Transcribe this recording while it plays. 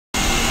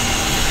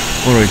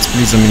Alright,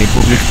 please, I'm in a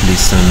public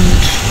place and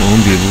I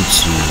won't be able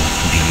to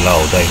be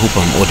loud. I hope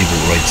I'm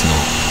audible right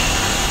now.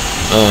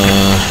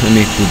 Let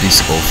me put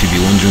this off. You'll be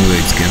wondering where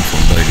it came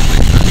from, by the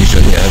way. And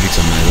usually I have it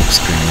on my work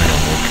screen while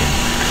I'm working.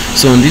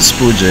 So on this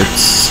project,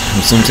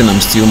 something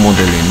I'm still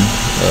modeling,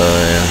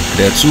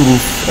 there are two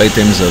roof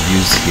items I've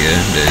used here.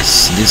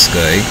 There's this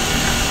guy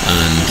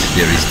and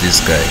there is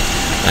this guy.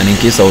 And in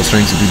case I was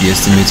trying to do the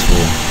estimate for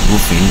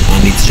roofing,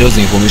 and it's just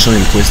the information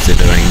requested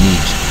that I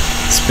need,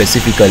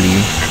 specifically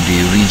the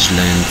ridge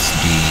length,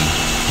 the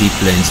hip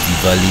length, the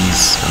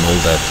valleys and all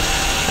that.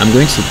 I'm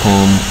going to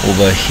come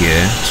over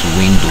here to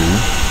window,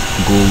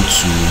 go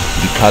to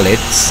the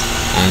palettes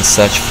and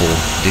search for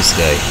this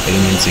guy,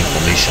 element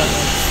information.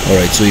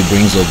 Alright, so it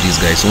brings up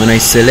this guy. So when I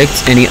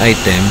select any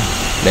item,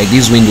 like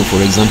this window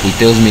for example, it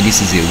tells me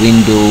this is a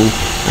window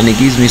and it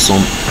gives me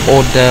some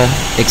other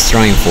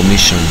extra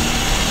information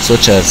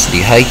such as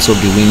the height of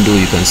the window.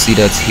 You can see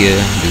that here,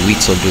 the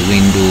width of the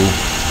window,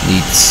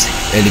 its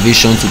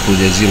elevation to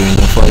project 0 in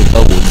the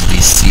fiber was the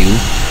seal,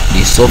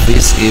 the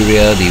surface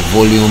area, the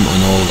volume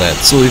and all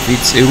that. So if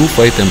it's a roof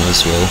item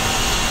as well,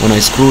 when I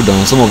scroll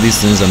down, some of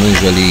these things are not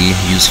usually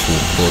useful,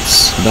 but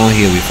down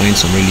here we find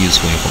some really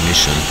useful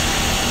information.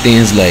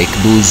 Things like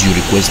those you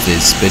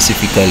requested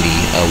specifically,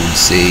 I would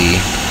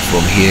say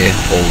from here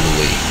all the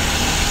way.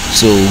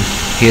 So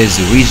here's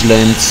the ridge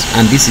length,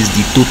 and this is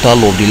the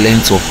total of the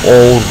length of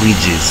all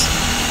ridges.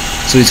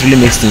 So it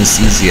really makes things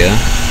easier.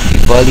 The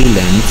valley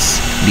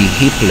length, the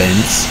hip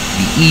length,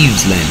 the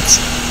eaves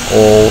length,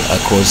 all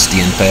across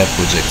the entire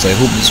project. So I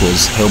hope this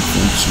was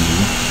helpful to you.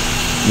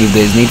 If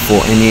there is need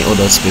for any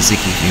other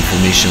specific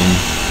information,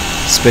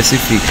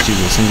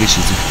 Jesus, English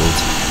is difficult.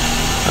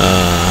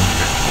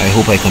 I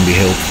hope I can be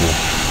helpful.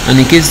 And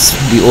in case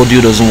the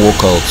audio doesn't work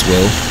out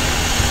well,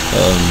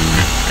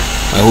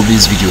 I hope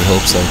this video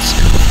helps out.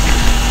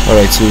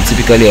 Alright, so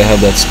typically I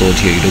have that stored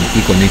here. You don't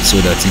click on it so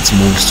that it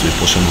moves to a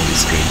portion of the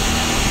screen.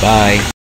 Bye.